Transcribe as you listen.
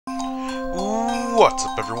What's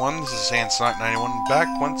up, everyone? This is Saiyan91 back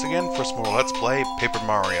once again for some more Let's Play Paper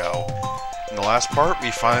Mario. In the last part,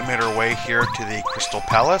 we finally made our way here to the Crystal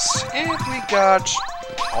Palace, and we got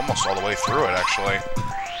almost all the way through it, actually.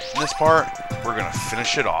 In this part, we're going to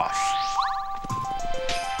finish it off,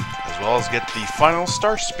 as well as get the final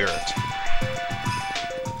Star Spirit.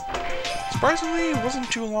 Surprisingly, it wasn't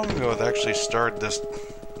too long ago that I actually started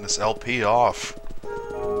this LP off.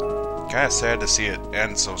 Kinda sad to see it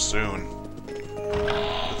end so soon.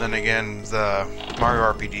 But then again, the Mario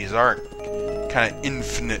RPGs aren't kind of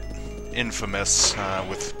infamous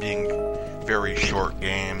with being very short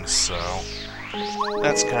games, so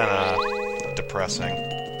that's kind of depressing.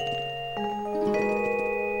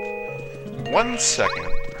 1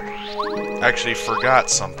 second. I actually forgot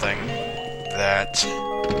something that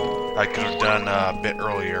I could have done a bit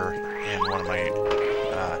earlier in one of my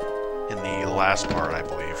in the last part, I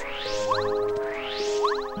believe.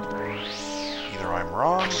 Either I'm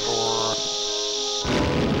wrong or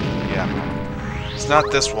yeah, it's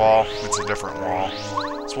not this wall. It's a different wall.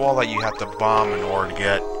 It's a wall that you have to bomb in order to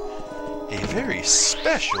get a very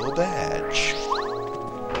special badge.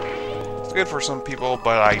 It's good for some people,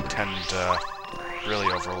 but I tend to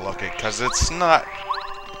really overlook it because it's not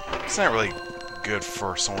really good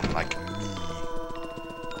for someone like me.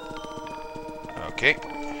 Okay.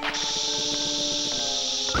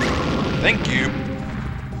 Thank you.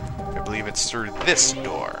 I believe it's through this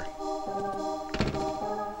door.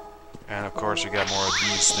 And of course we got more of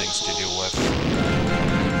these things to deal with.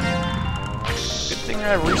 Good thing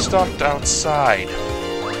I restocked outside.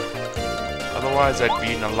 Otherwise I'd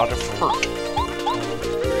be in a lot of hurt.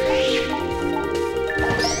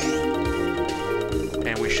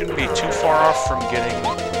 And we shouldn't be too far off from getting...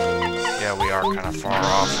 Yeah, we are kind of far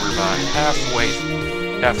off. We're about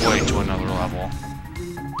halfway to another level.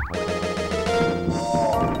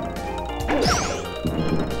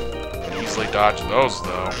 Easily dodge those,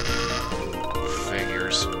 though.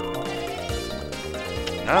 Figures.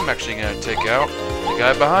 Now I'm actually going to take out the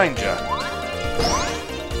guy behind you.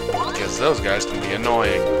 Because those guys can be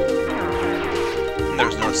annoying. And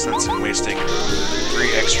there's no sense in wasting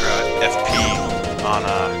 3 extra FP on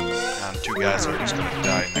 2 guys that are just going to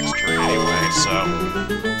die next turn anyway. So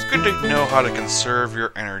it's good to know how to conserve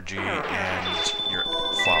your energy and your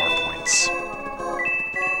flower points.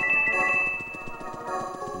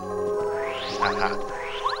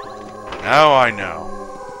 Now I know.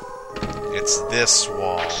 It's this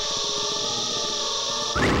wall.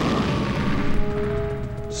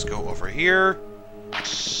 Just go over here,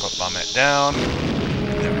 put bomb it down,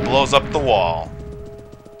 and it blows up the wall.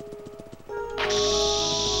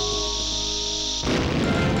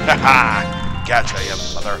 Haha! Gotcha, you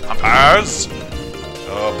mother humpers!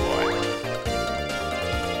 Oh boy.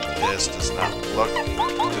 This does not look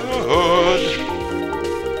good.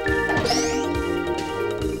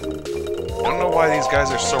 I don't know why these guys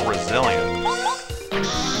are so resilient.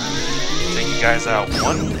 Take you guys out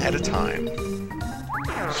one at a time.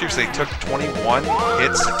 Seriously, it took 21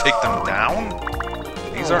 hits to take them down?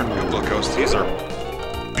 These aren't duplicos, these are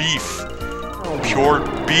beef. Pure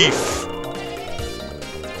beef.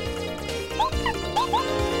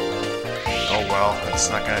 Oh well, that's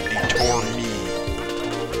not gonna detour me.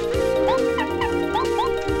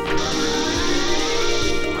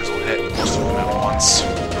 Might as well hit most of them at once.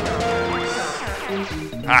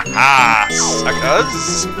 Ha-ha!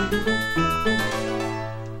 Suckers!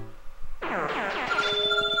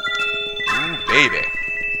 Ooh, baby.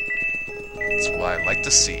 That's what I like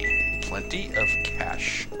to see. Plenty of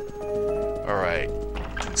cash. Alright.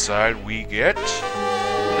 Inside we get...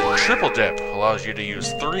 the triple dip. Allows you to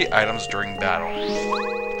use 3 items during battle.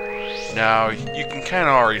 Now, you can kind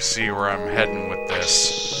of already see where I'm heading with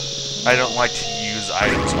this. I don't like to use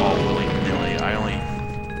items all willy-nilly. I only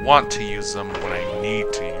want to use them when I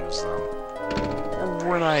need to use them, or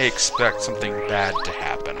when I expect something bad to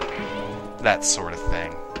happen. That sort of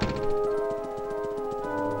thing.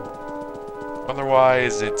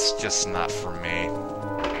 Otherwise, it's just not for me.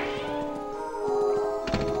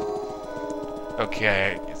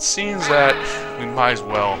 Okay, it seems that we might as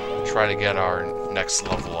well try to get our next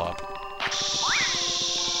level up.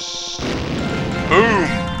 Boom!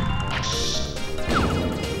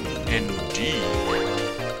 Indeed.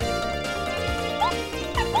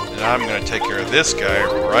 And I'm gonna take care of this guy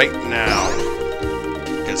right now,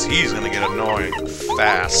 because he's gonna get annoying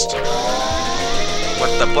fast.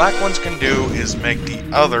 What the black ones can do is make the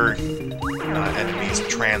other enemies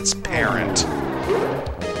transparent.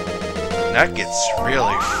 And that gets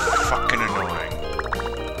really fucking annoying.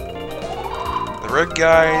 The red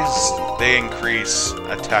guys, they increase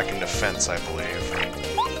attack and defense, I believe.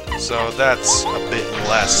 So that's a bit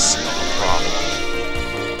less of a problem.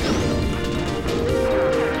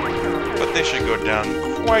 But they should go down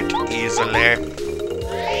quite easily.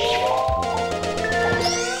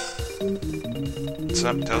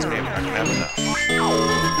 Something tells me I'm not gonna have enough.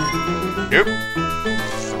 Nope.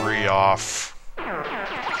 3 off.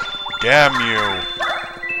 Damn you.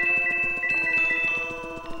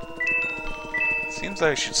 Seems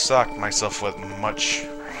like I should stock myself with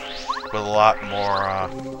a lot more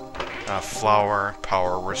flower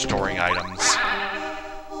power restoring items.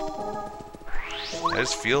 I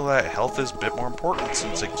just feel that health is a bit more important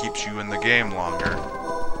since it keeps you in the game longer.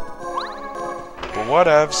 But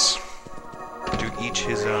whatevs. To each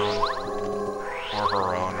his own, or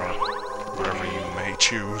her own, or whatever you may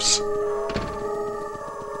choose.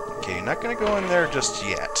 Okay, not gonna go in there just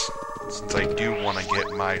yet, since I do want to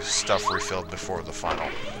get my stuff refilled before the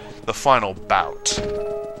final bout.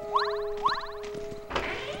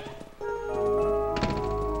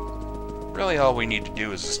 Really, all we need to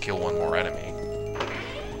do is just kill one more enemy.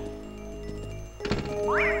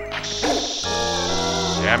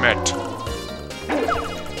 Damn it!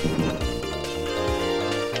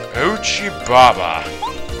 Ouchie Baba!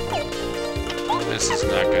 This is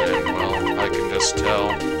not gonna end well, I can just tell.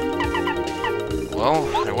 Well,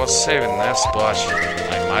 I was saving this, but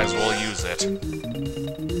I might as well use it.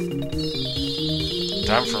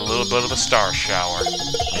 Time for a little bit of a star shower.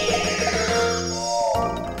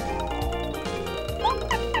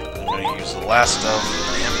 I'm gonna use the last of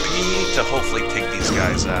the MP to hopefully take these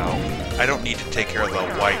guys out. I don't need to take care of the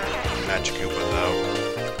white Magikoopa though.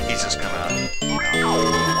 He's just gonna,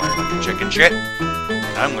 whine like a chicken shit.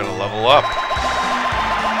 And I'm gonna level up.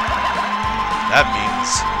 That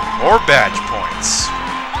means more badge points.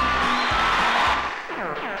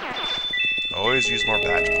 Always use more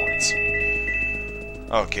badge points.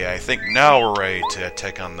 Okay, I think now we're ready to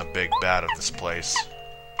take on the big bad of this place.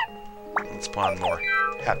 Let's spawn more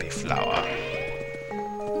happy flower.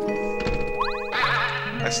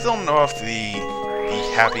 I still don't know if the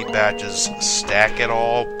happy badges stack at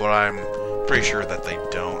all, but I'm pretty sure that they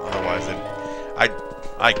don't. Otherwise,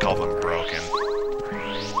 I'd call them broken.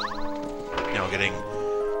 You know, getting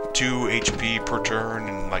 2 HP per turn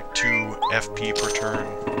and like 2 FP per turn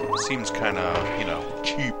seems kind of, you know,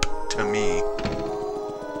 cheap to me.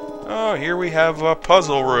 Oh, here we have a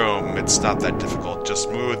puzzle room. It's not that difficult. Just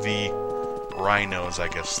move the rhinos, I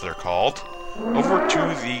guess they're called, over to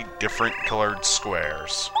the different colored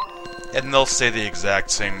squares. And they'll say the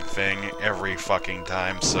exact same thing every fucking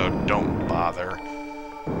time, so don't bother.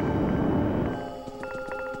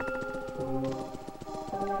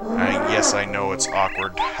 Yes, I know it's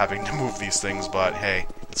awkward having to move these things, but hey,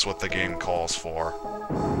 it's what the game calls for.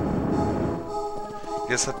 You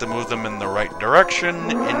just have to move them in the right direction,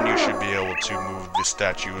 and you should be able to move the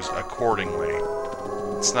statues accordingly.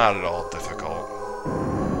 It's not at all difficult.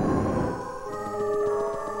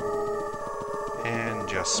 And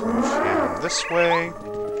just move him this way.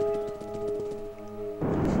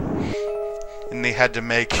 And they had to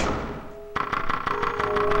make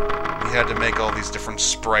all these different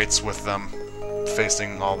sprites with them,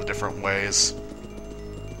 facing all the different ways.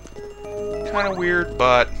 Kind of weird,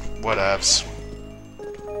 but whatevs.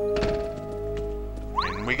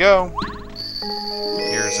 In we go.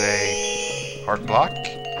 Here's a heart block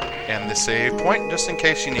and the save point, just in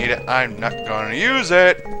case you need it. I'm not going to use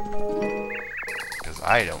it because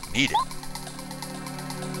I don't need it.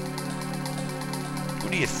 Who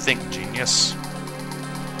do you think, genius?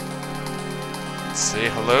 Say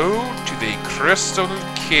hello to the Crystal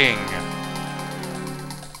King.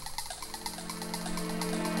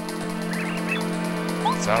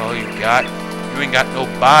 Is that all you got? You ain't got no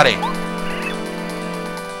body.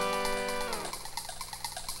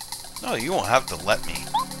 No, you won't have to let me.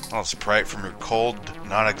 I'll pry it from your cold,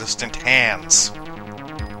 non-existent hands.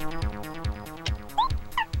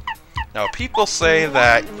 Now, people say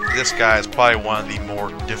that this guy is probably one of the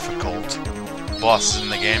more difficult bosses in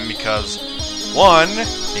the game because 1, he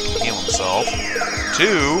can heal himself,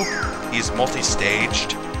 2, he's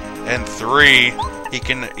multi-staged, and 3, he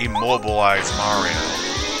can immobilize Mario.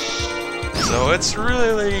 So it's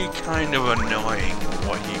really kind of annoying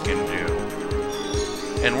what he can do.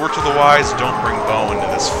 And word to the wise, don't bring Bo into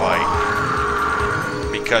this fight,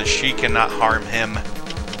 because she cannot harm him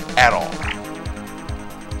at all.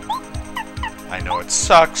 I know it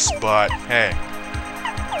sucks, but hey,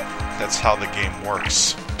 that's how the game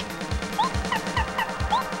works.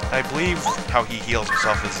 I believe how he heals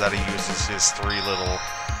himself is that he uses his 3 little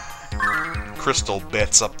crystal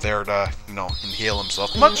bits up there to, you know, heal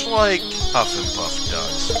himself, much like Huff and Puff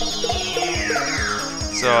does.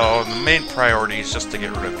 So the main priority is just to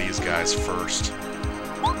get rid of these guys first.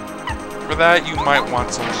 For that, you might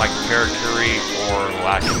want someone like Paracury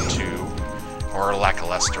or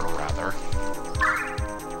Lackluster rather.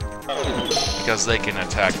 Because they can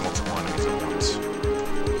attack multiple enemies at once.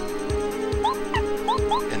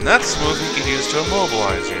 And that's the move you can use to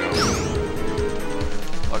immobilize you.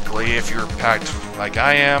 Luckily, if you're packed like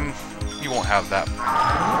I am, you won't have that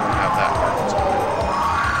hard of a time.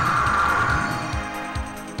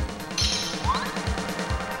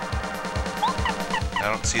 I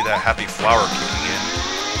don't see that happy flower kicking in,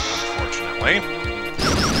 unfortunately.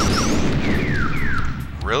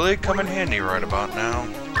 Really come in handy right about now.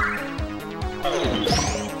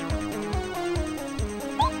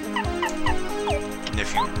 And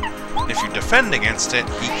if you defend against it,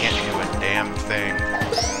 he can't do a damn thing.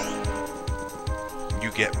 You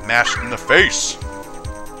get mashed in the face.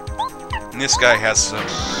 And this guy has some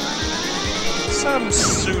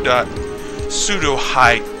pseudo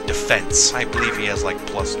high defense. I believe he has like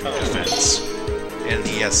 +2 defense. And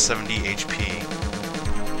he has 70 HP.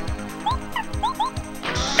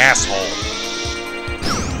 Asshole.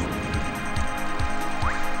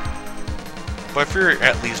 But if you're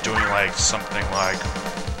at least doing like something like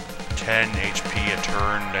 10 HP a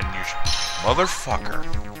turn, then you should... Motherfucker.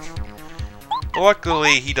 But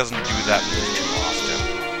luckily, he doesn't do that move too often.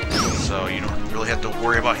 So you don't really have to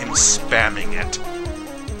worry about him spamming it.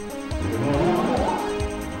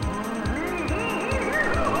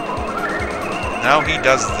 Now he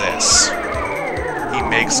does this. He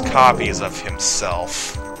makes copies of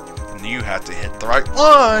himself. And you have to hit the right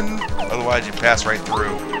one! Otherwise you pass right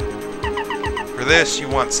through. For this, you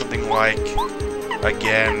want something like,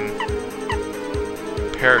 again,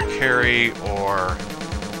 Paracury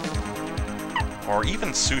or even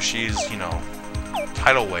Sushi's, you know,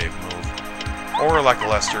 Tidal Wave move. Or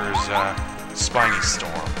Lackluster's Spiny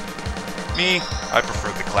Storm. Me, I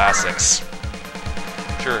prefer the classics.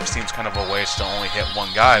 Sure, it seems kind of a waste to only hit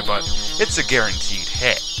one guy, but it's a guaranteed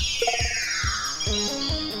hit.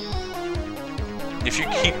 If you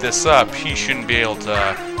keep this up, he shouldn't be able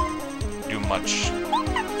to do much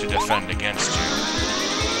to defend against you.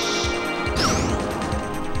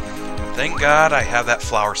 Thank God I have that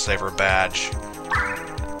Flower Saver badge,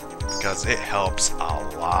 because it helps a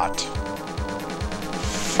lot.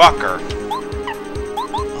 Fucker.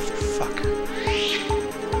 Motherfucker.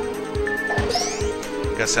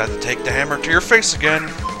 Guess I have to take the hammer to your face again.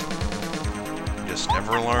 You just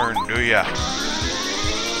never learn, do ya?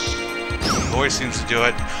 He always seems to do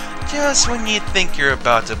it just when you think you're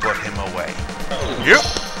about to put him away. Yep.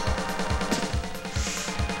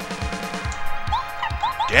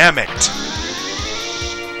 Damn it.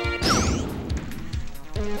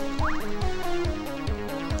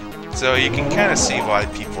 So you can kind of see why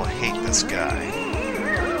people hate this guy.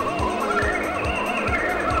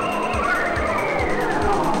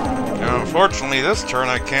 Now, unfortunately, this turn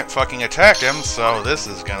I can't fucking attack him, so this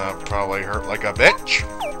is gonna probably hurt like a bitch.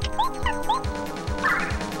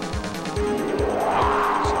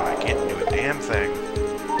 So I can't do a damn thing.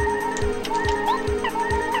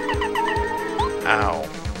 Ow.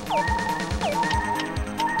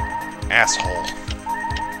 Asshole.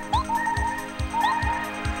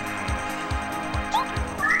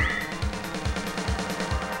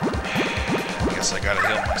 I gotta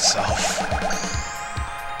heal myself.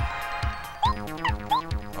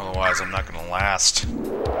 Otherwise, I'm not gonna last.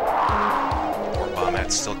 Poor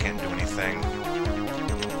Bombette still can't do anything.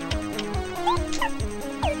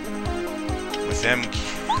 With him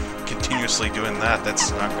continuously doing that,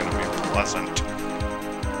 that's not gonna be pleasant.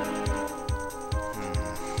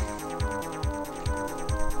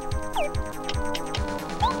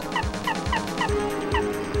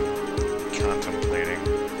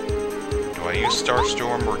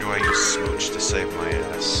 Starstorm, or do I use Smooch to save my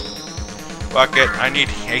ass? Fuck it, I need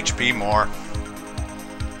HP more.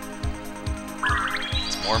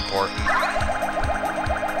 It's more important.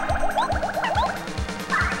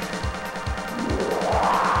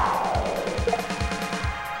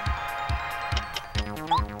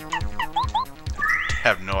 I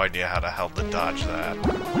have no idea how the hell to dodge that.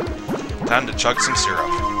 Time to chug some syrup.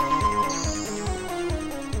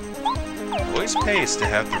 Always pays to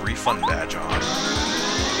have the refund badge on.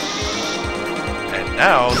 And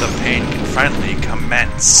now the pain can finally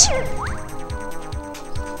commence.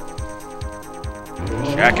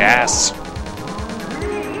 Jackass.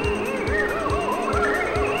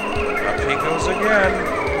 Up he goes again.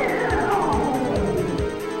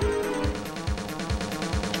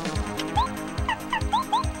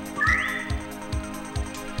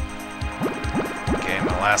 Okay,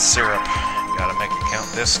 my last syrup. Gotta make it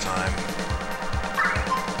count this time.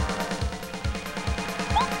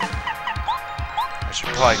 I should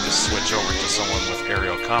probably just switch over to someone with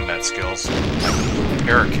aerial combat skills, like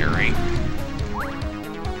Paracarry.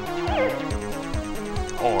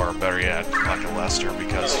 Or, better yet, like a Lester,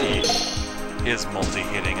 because his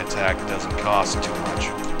multi-hitting attack doesn't cost too much.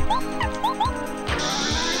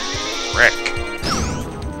 Rick!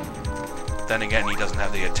 Then again, he doesn't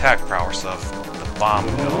have the attack prowess of the bomb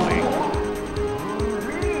ability.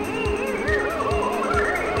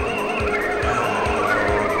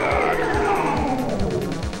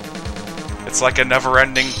 It's like a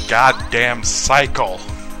never-ending goddamn cycle.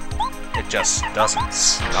 It just doesn't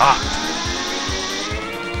stop.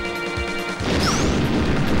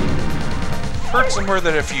 Heard somewhere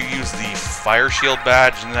that if you use the fire shield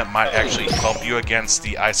badge, then that might actually help you against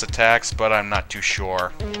the ice attacks, but I'm not too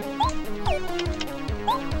sure.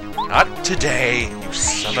 Not today, you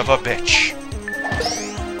son of a bitch.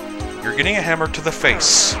 You're getting a hammer to the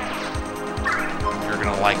face. You're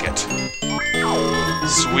gonna like it.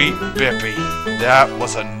 Sweet Bippy. That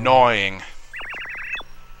was annoying.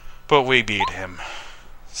 But we beat him.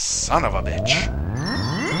 Son of a bitch.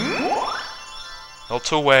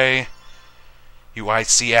 Melt away, you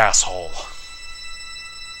icy asshole.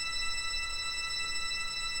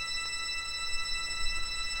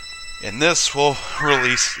 And this will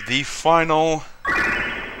release the final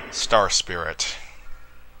Star Spirit.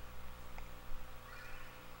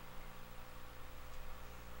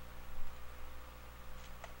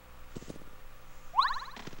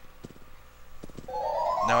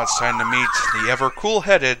 Now it's time to meet the ever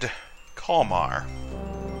cool-headed Kalmar.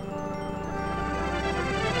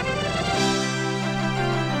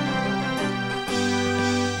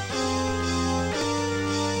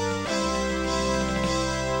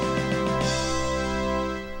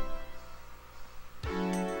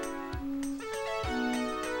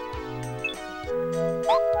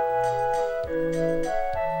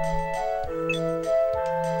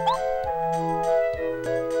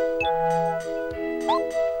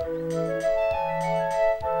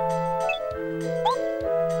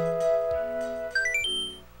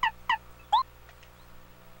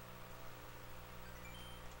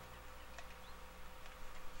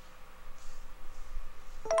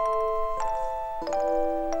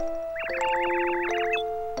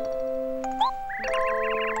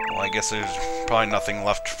 I guess there's probably nothing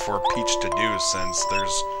left for Peach to do, since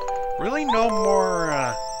there's really no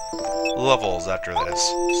more levels after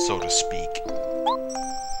this, so to speak.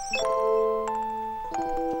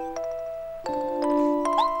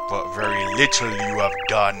 But very little you have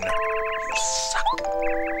done. You suck.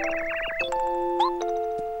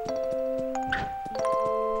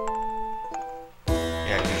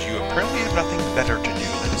 Yeah, because you apparently have nothing better to do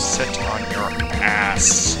than sit on your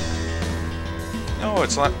ass. No,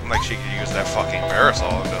 it's not like she could use that fucking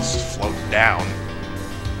parasol and just float down.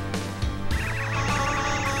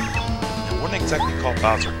 I wouldn't exactly call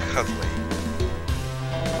Bowser cuddly.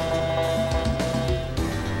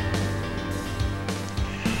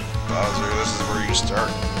 Bowser, this is where you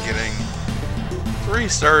start getting... where you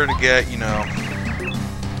started to get, you know,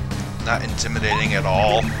 not intimidating at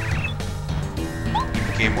all. You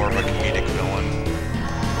became more of a comedic villain.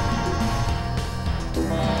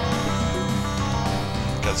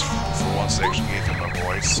 Because for once they actually gave him a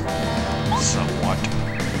voice. Somewhat.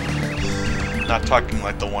 Not talking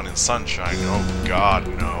like the one in Sunshine, oh god,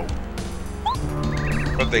 no.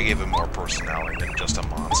 But they gave him more personality than just a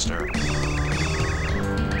monster.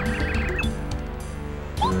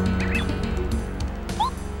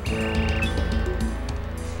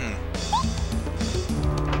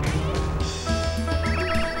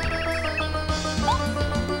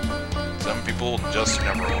 Some people just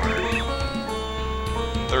never learn.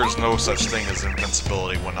 There's no such thing as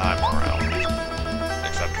invincibility when I'm around.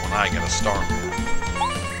 Except when I get a star move.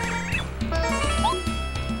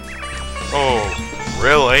 Oh,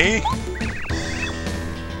 really?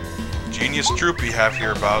 Genius troop you have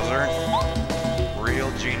here, Bowser. Real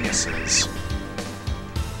geniuses.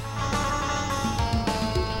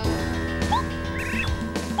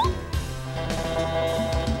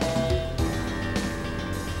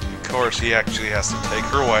 Of course, he actually has to take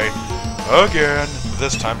her away again.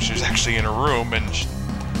 This time she's actually in a room, and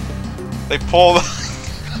they pulled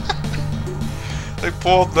they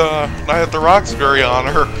pulled the Night at the Roxbury on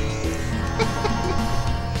her.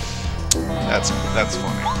 That's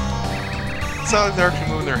funny. It's not like they're actually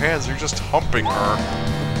moving their hands; they're just humping her.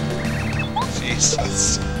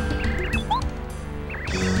 Jesus.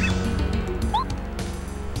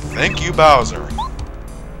 Thank you, Bowser.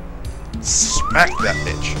 Smack that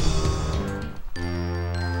bitch.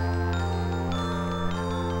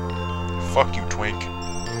 Fuck you, Twink.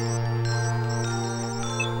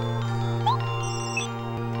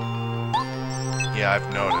 Yeah,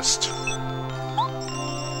 I've noticed.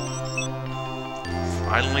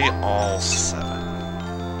 Finally, all 7.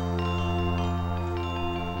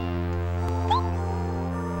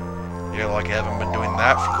 Yeah, like I haven't been doing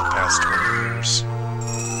that for the past 20 years.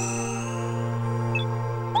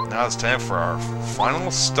 Now it's time for our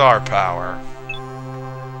final star power.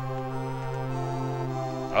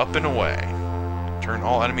 Up and away. Turn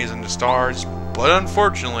all enemies into stars, but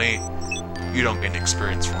unfortunately, you don't gain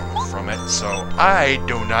experience from it, so I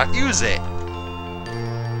do not use it.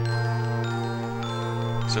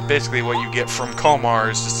 So basically what you get from Kalmar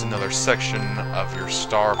is just another section of your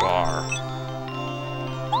star bar.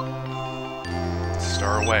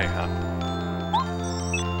 Star away, huh?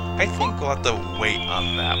 I think we'll have to wait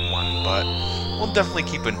on that one, but we'll definitely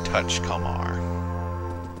keep in touch, Kalmar.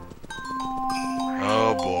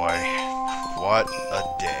 Oh boy. What a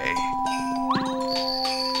day.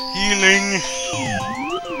 Healing!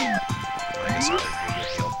 I guess I already get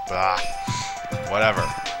healed. Bah. Whatever.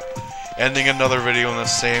 Ending another video in the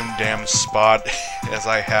same damn spot as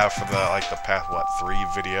I have for the past, what, 3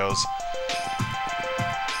 videos.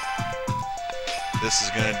 This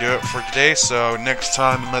is gonna do it for today, so next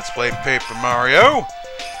time in Let's Play Paper Mario,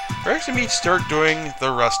 we're actually going to start doing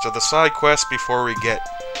the rest of the side quests before we get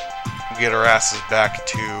our asses back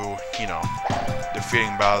to, you know,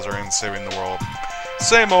 defeating Bowser and saving the world.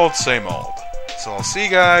 Same old, same old. So I'll see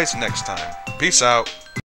you guys next time. Peace out.